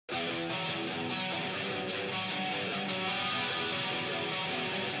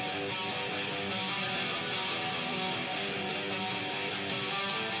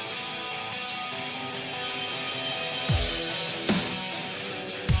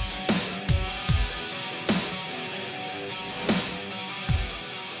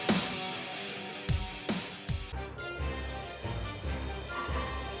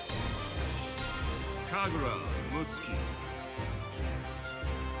Mutsuki.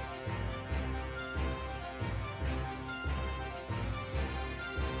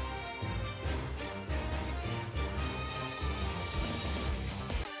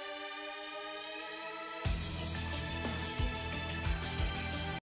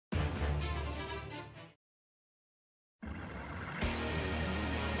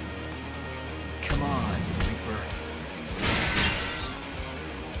 Come on, Reaper.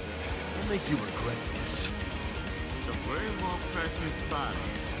 I'll make you regret this. The Rainbow Prinnyvsteddie.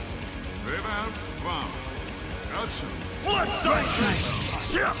 Rebound, round. Action. What's up? Nice.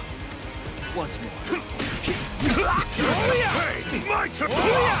 Once more. Hey, it's my turn.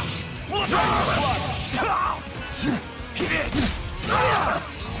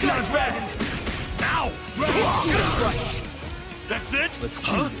 Sky Dragons. Now. Dragon's strike. That's it. Let's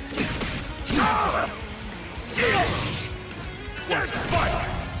do it. Death Spike!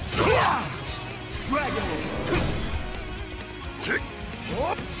 Dragon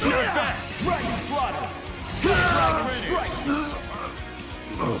Roll! Snap back! Dragon Slaughter! Dragon Strike!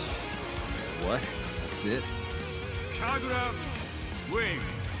 What? That's it? Kagura, wing.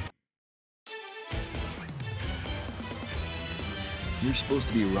 You're supposed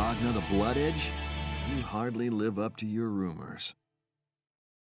to be Ragna the Blood Edge? You hardly live up to your rumors.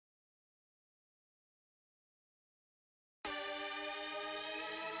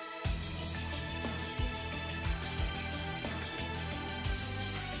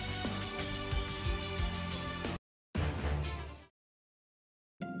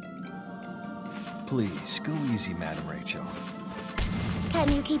 Please, go easy, Madam Rachel.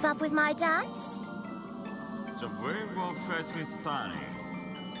 Can you keep up with my dance? The Rainbow Prinnyvsteddie.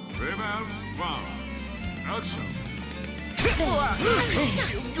 Rebound, round. Action.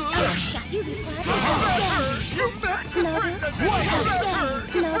 I'll shut you before I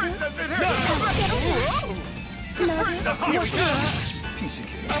You piece of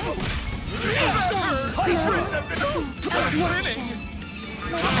cake.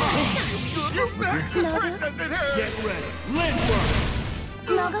 Get ready. Lindbergh.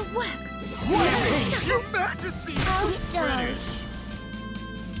 Naga work. Your Majesty. Outdone. Finish.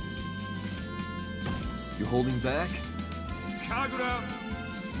 You holding back? Kagura,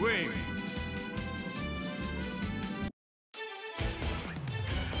 wing.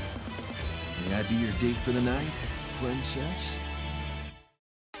 May I be your date for the night, princess?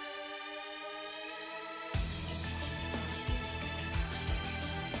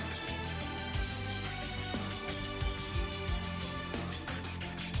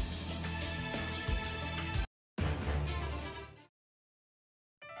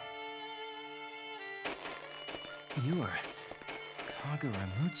 You are Kagura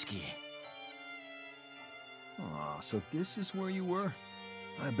Mutsuki. Aw, so this is where you were?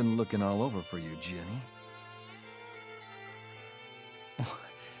 I've been looking all over for you, Jenny.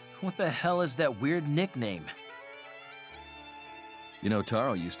 What the hell is that weird nickname? You know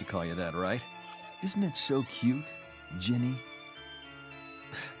Taro used to call you that, right? Isn't it so cute, Jenny?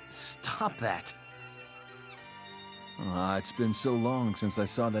 Stop that. Ah, it's been so long since I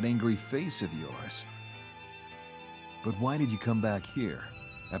saw that angry face of yours. But why did you come back here,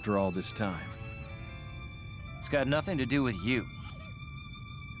 after all this time? It's got nothing to do with you.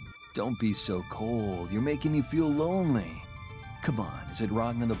 Don't be so cold. You're making me feel lonely. Come on, is it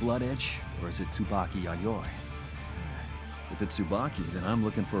Ragna the Blood Edge, or is it Tsubaki Yayoi? If it's Tsubaki, then I'm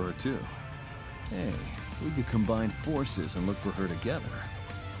looking for her too. Hey, we could combine forces and look for her together.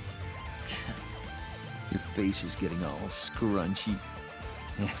 Your face is getting all scrunchy.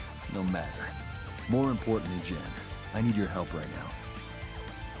 No matter. More importantly, Jen, I need your help right now.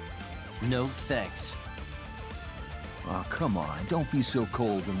 No thanks. Oh, come on, don't be so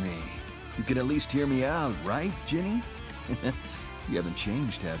cold to me. You could at least hear me out, right, Jenny? You haven't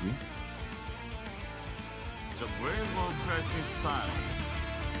changed, have you? The Rainbow Prinnyvsteddie.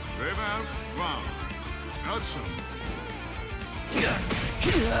 Rebound, round. Action.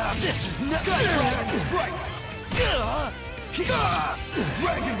 This is not Sky Dragon Strike!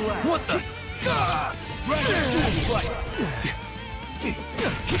 Dragon Blast! What the? Dragon Steel Strike!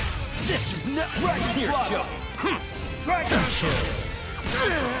 This is not Dragon You're Slaughter! joking. Dragon Chill!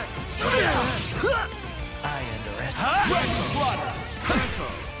 I underestimate. Dragon Slaughter!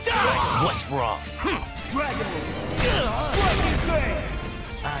 What's wrong? Dragon Roll! Striking Fang!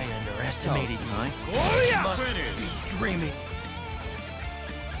 I underestimated you. Oh yeah! Must Finish. be dreaming.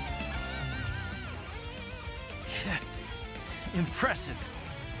 Impressive.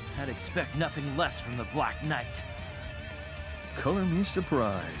 I'd expect nothing less from the Black Knight. Color me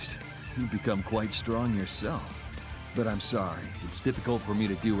surprised. You've become quite strong yourself. But I'm sorry, it's difficult for me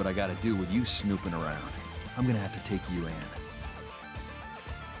to do what I gotta do with you snooping around. I'm gonna have to take you in.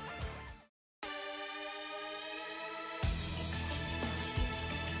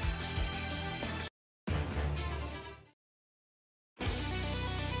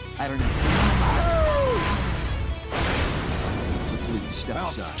 I don't have time. So please step I'll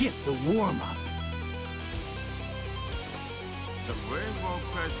aside. skip the warm-up. The rainbow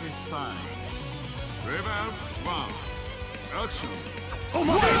flashing sign. Rebound, one. Action. Oh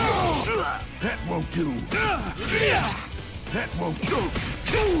my! That won't do. That won't do.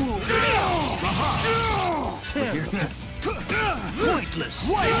 Pointless.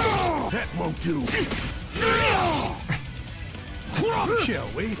 That won't do. Shall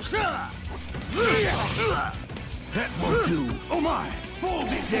we? That won't do. Oh my! Fold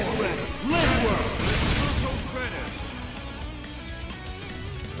it. Get ready. Let it work. Crucial finish.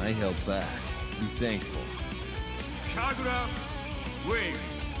 I held back. Be thankful. Kagura, wing.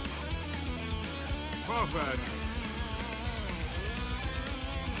 Perfect.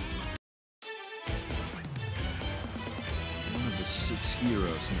 One of the 6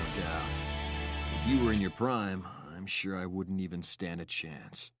 heroes, no doubt. If you were in your prime, I'm sure I wouldn't even stand a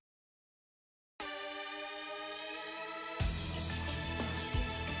chance.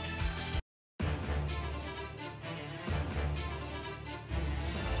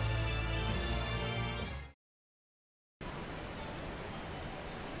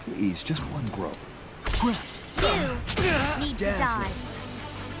 Please, just one grope. You need to die.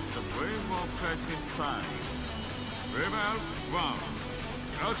 The rainbow flashing sign. Rebound, one.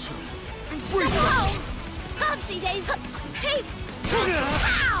 Action. So low! Humpsy days! Hey!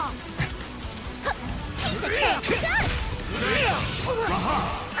 Ow! Piece of cake!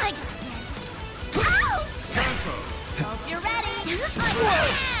 I got this! Ouch! Hope you're ready!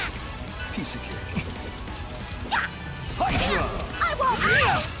 Attack! Piece of cake. I won't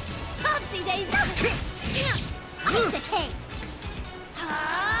reach! Humpsy days! Piece of cake!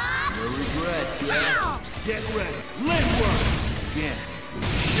 No regrets, yeah? Ow! Get ready. Let it work. Again.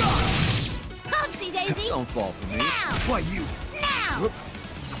 Humpsy daisy! Don't fall for me. Now! Why you? Now!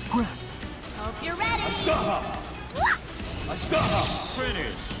 Crap. Hope you're ready! Stop. Stop.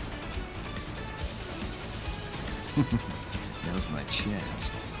 Finish. Now's my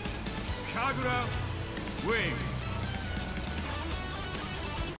chance. Kagura, wing.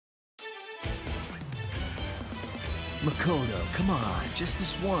 Makoto, come on, just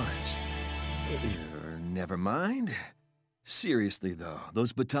this once. Never mind. Seriously, though,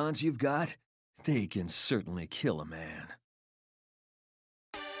 those batons you've got, they can certainly kill a man.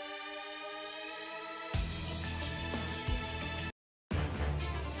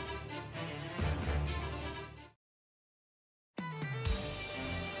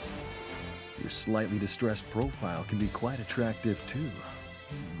 Your slightly distressed profile can be quite attractive, too.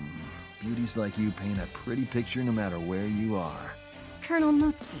 Beauties like you paint a pretty picture no matter where you are. Colonel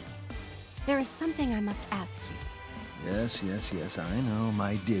Mutsuki, there is something I must ask you. Yes, I know.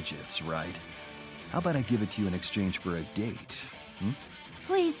 My digits, right? How about I give it to you in exchange for a date?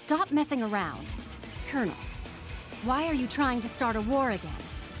 Please stop messing around. Colonel, why are you trying to start a war again?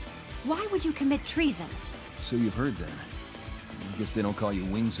 Why would you commit treason? So you've heard then. I guess they don't call you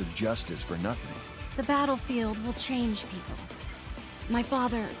Wings of Justice for nothing. The battlefield will change people. My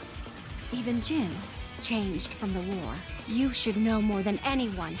father, even Jin, changed from the war. You should know more than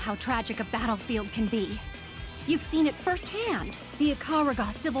anyone how tragic a battlefield can be. You've seen it firsthand. The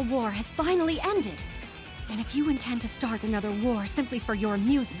Ikaraga Civil War has finally ended. And if you intend to start another war simply for your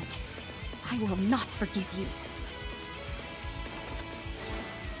amusement, I will not forgive you.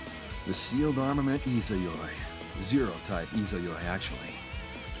 The sealed armament Izayoi. Zero-type Izayoi, actually.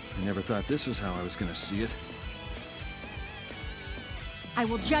 I never thought this was how I was gonna see it. I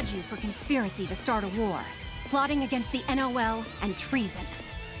will judge you for conspiracy to start a war, plotting against the NOL, and treason.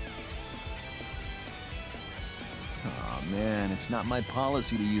 Aw, man, it's not my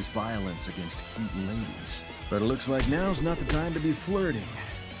policy to use violence against cute ladies. But it looks like now's not the time to be flirting.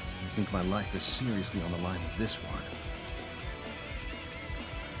 I think my life is seriously on the line with this one.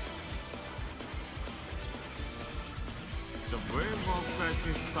 The rainbow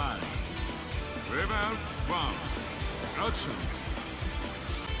flashing sign. Rebound, one. Action.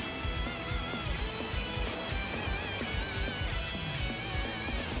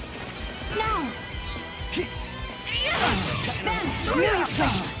 Now! Vanish! Mirror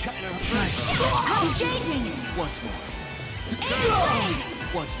place! Engaging! Once more. Blade!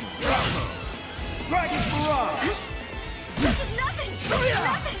 Once more. Dragon's Barrage! This is nothing! This is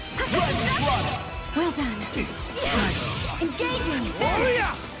nothing! This is nothing! Well done. Engaging!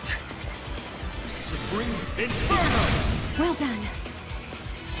 Vanish! Supreme Inferno! Well done.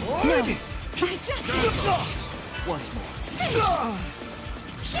 No. My justice! Once more. Oh?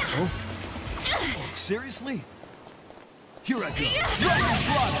 Oh, seriously? Here I go. Dragon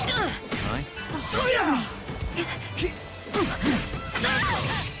Slaughter! Right?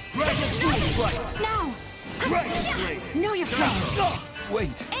 Dragon School Strike! Now! Dragon Blade! Know your place!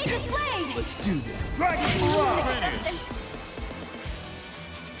 Wait. Aegis Blade! Let's do that. Dragon Mirage! Finish.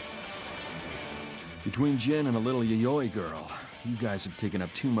 Between Jin and a little Yayoi girl, you guys have taken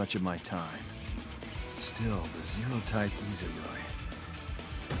up too much of my time. Still, the Zero-type Izayoi.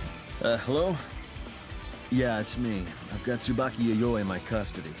 Hello? Yeah, it's me. I've got Tsubaki Yayoi in my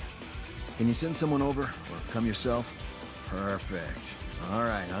custody. Can you send someone over, or come yourself? Perfect. All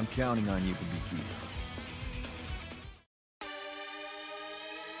right, I'm counting on you, Kabiki.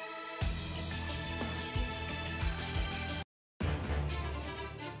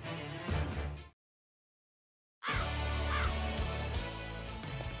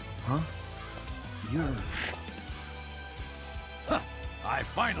 Huh? You're... I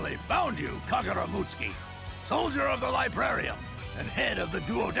finally found you, Kagura Mutsuki. Soldier of the Librarium, and head of the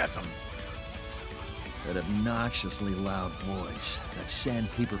Duodecim. That obnoxiously loud voice, that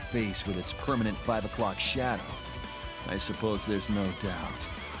sandpaper face with its permanent 5 o'clock shadow. I suppose there's no doubt.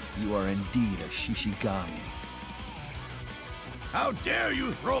 You are indeed a Shishigami. How dare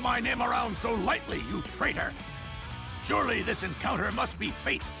you throw my name around so lightly, you traitor! Surely this encounter must be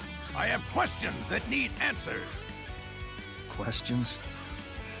fate. I have questions that need answers. Questions?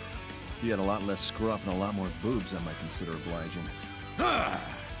 If you had a lot less scruff and a lot more boobs, I might consider obliging.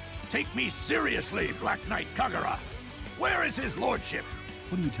 Take me seriously, Black Knight Kagura. Where is his lordship?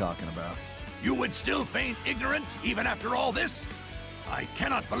 What are you talking about? You would still feign ignorance even after all this? I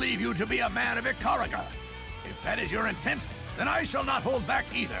cannot believe you to be a man of Ikaraga. If that is your intent, then I shall not hold back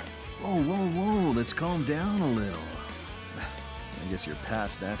either. Whoa, whoa, whoa, let's calm down a little. I guess you're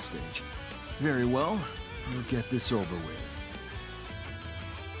past that stage. Very well, we'll get this over with.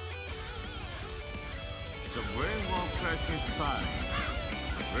 The Rainbow Flash style.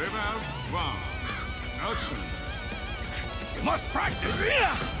 Rebound 1. Action. You must practice!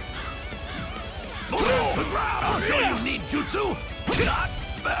 Move to the ground! I'll show you ninjutsu! Not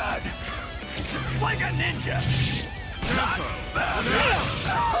bad! Like a ninja! Not bad!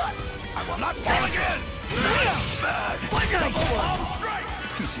 I will not fall again! Not bad! Like a palm strike!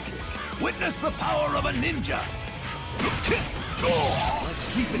 Piece of cake. Witness the power of a ninja! Let's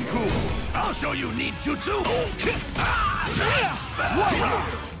keep it cool. I'll show you ninjutsu!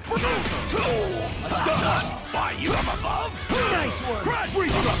 Not by you from above! Nice one. Crush from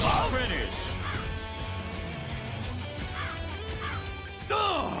above! Finish.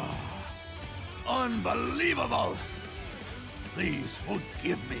 Oh, unbelievable! Please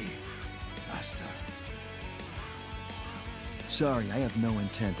forgive me, Master. Sorry, I have no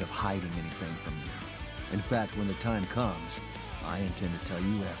intent of hiding anything from you. In fact, when the time comes, I intend to tell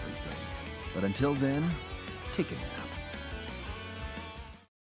you everything. But until then, take a nap.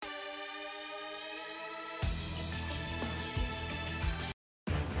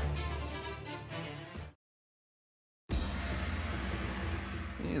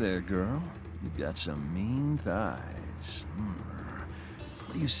 Hey there, girl. You've got some mean thighs.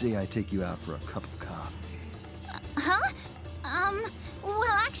 What do you say I take you out for a cup of coffee? Huh? Well,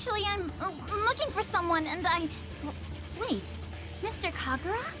 actually, I'm looking for someone, and I... Wait, Mr.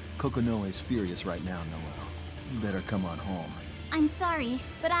 Kagura? Kokonoe is furious right now, Noel. You better come on home. I'm sorry,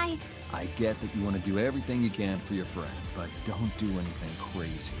 but I get that you want to do everything you can for your friend, but don't do anything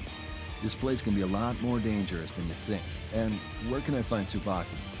crazy. This place can be a lot more dangerous than you think. And where can I find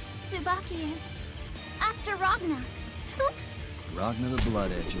Tsubaki? Tsubaki is... after Ragna. Oops! Ragna the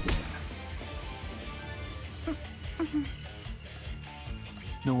Blood Edge again.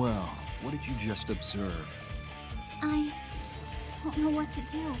 Noel, what did you just observe? I don't know what to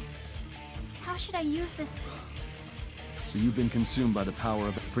do. How should I use this? So you've been consumed by the power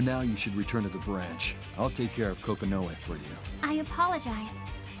of... For now, you should return to the branch. I'll take care of Kokonoe for you. I apologize.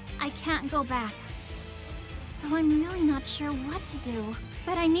 I can't go back. Though I'm really not sure what to do.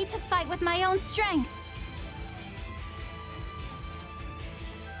 But I need to fight with my own strength.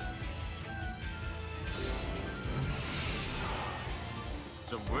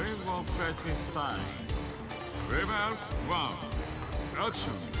 The Rainbow Flash style. Rebound 1.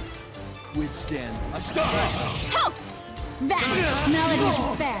 Action. Withstand. Toke! Vanish! Melody of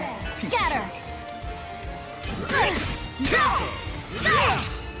despair! Scatter!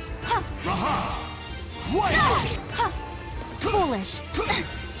 Foolish!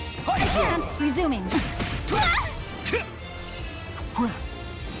 I can't! Resuming!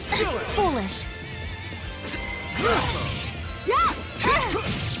 Foolish!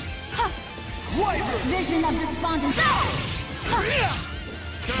 Vision of despondence.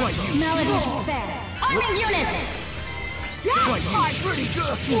 Melody of despair. Arming units. Pretty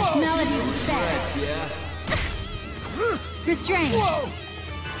good. Cease melody of despair. Yeah. Restrain.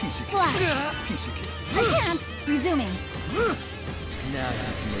 Piece of Slash. Piece of cake. I can't. Resuming. Now you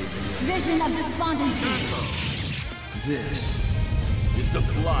can lay me Vision of despondency. in. This Is the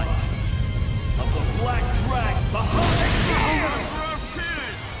flight of the black drag behind.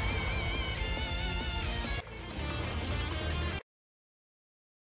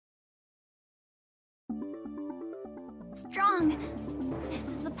 Strong. This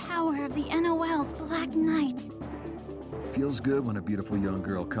is the power of the NOL's Black Knight. feels good when a beautiful young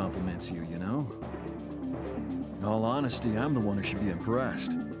girl compliments you, you know? In all honesty, I'm the one who should be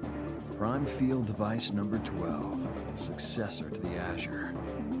impressed. Prime Field Device number 12, the successor to the Azure.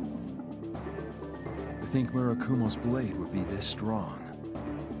 To think Murakumo's blade would be this strong.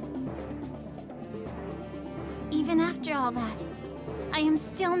 Even after all that, I am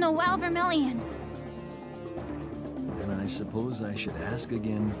still Noelle Vermillion. Then I suppose I should ask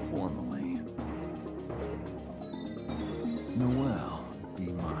again formally. Noelle, be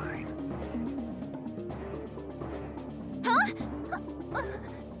mine. Huh?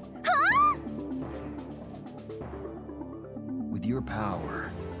 Huh? With your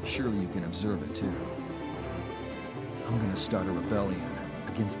power, surely you can observe it too. I'm gonna start a rebellion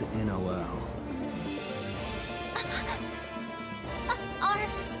against the NOL. Are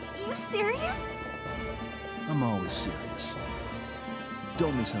you serious? I'm always serious.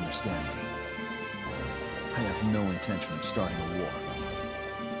 Don't misunderstand me. I have no intention of starting a war.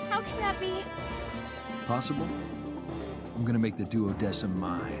 How can that be? Possible? I'm gonna make the duodecim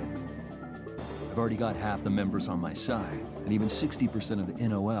mine. I've already got half the members on my side, and even 60% of the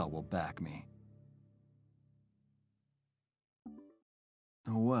NOL will back me.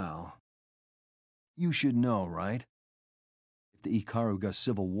 Well, you should know, right? If the Ikaruga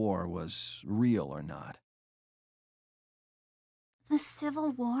Civil War was real or not. The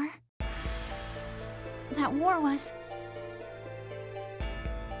Civil War? That war was...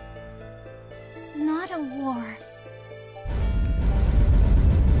 not a war.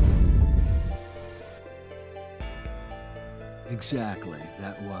 Exactly,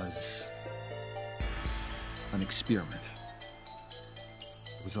 that was... an experiment.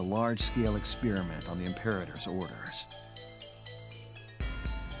 It was a large-scale experiment on the Imperator's orders.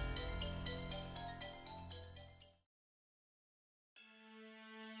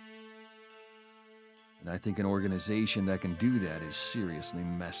 And I think an organization that can do that is seriously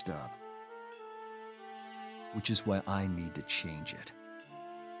messed up. Which is why I need to change it.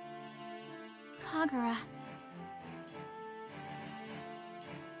 Kagura.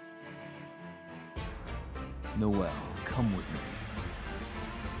 Noelle, come with me.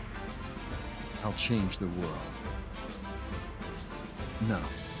 I'll change the world. No.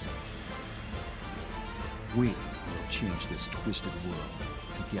 We will change this twisted world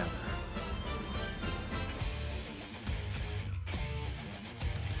together.